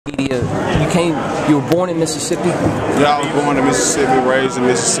You were born in Mississippi? Yeah, I was born in Mississippi, raised in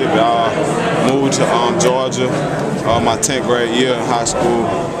Mississippi. I moved to Georgia my 10th grade year in high school.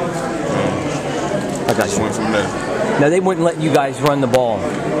 I just went from there. Now, they wouldn't let you guys run the ball,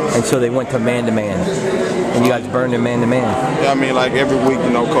 and so they went to man-to-man. And you guys burned their man-to-man. Yeah, I mean, like every week,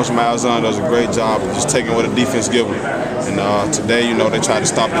 Coach Malzahn does a great job of just taking what the defense gives them. And today, they tried to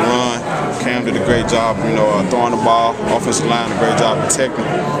stop the run. Cam did a great job, throwing the ball. Offensive line did a great job protecting.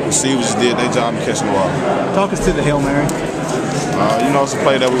 Receivers did their job of catching the ball. Talk us to the Hail Mary. It's a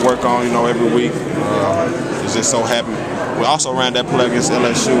play that we work on, every week. It's just so happy. We also ran that play against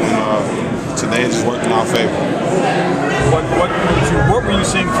LSU, and today it just worked in our favor. What were you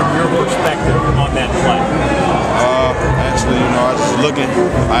seeing from your perspective on that play? Actually, I was just looking.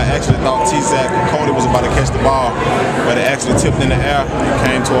 I actually thought T-Zach and Cody was about to catch the ball, but it actually tipped in the air and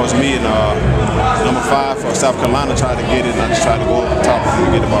came towards me, and number 5 for South Carolina tried to get it, and I just tried to go over the top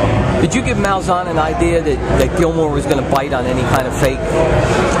and get the ball. Did you give Malzahn an idea that Gilmore was going to bite on any kind of fake,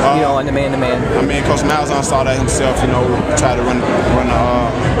 on the man-to-man? I mean, Coach Malzahn saw that himself, tried to run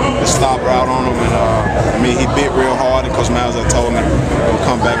the stop route on him, and he bit real hard, and Coach Malzahn told me he'll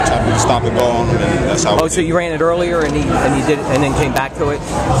come back and try to stop and go on him, and that's how. Oh, so you ran it earlier, and he did it, and then came back to it.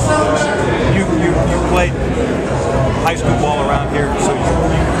 You played high school ball around here, so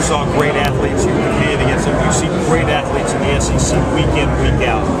you saw great athletes. You competed against them. You see great athletes in the SEC week in, week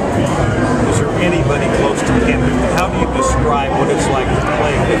out. Is there anybody close to Cam Newton? How do you describe what it's like to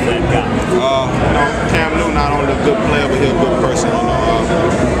play with that guy? Cam Newton not only a good player, but he's a good person.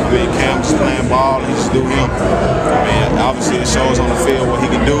 Cam just playing ball, he just do him. Obviously it shows on the field what he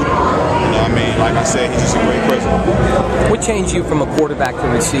can do. Like I said, he's just a great person. What changed you from a quarterback to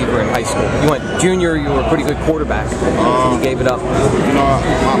receiver in high school? You went junior, you were a pretty good quarterback, and you gave it up.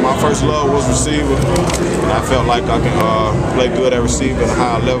 My first love was receiver, and I felt like I can play good at receiver at a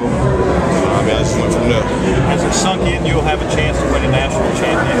high level. I just went from there. Has it sunk in you'll have a chance to win a national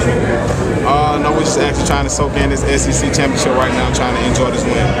championship? No, we're just actually trying to soak in this SEC championship right now, trying to enjoy this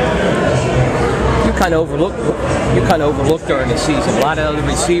win. You kind of overlooked during the season. A lot of other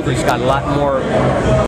receivers got a lot more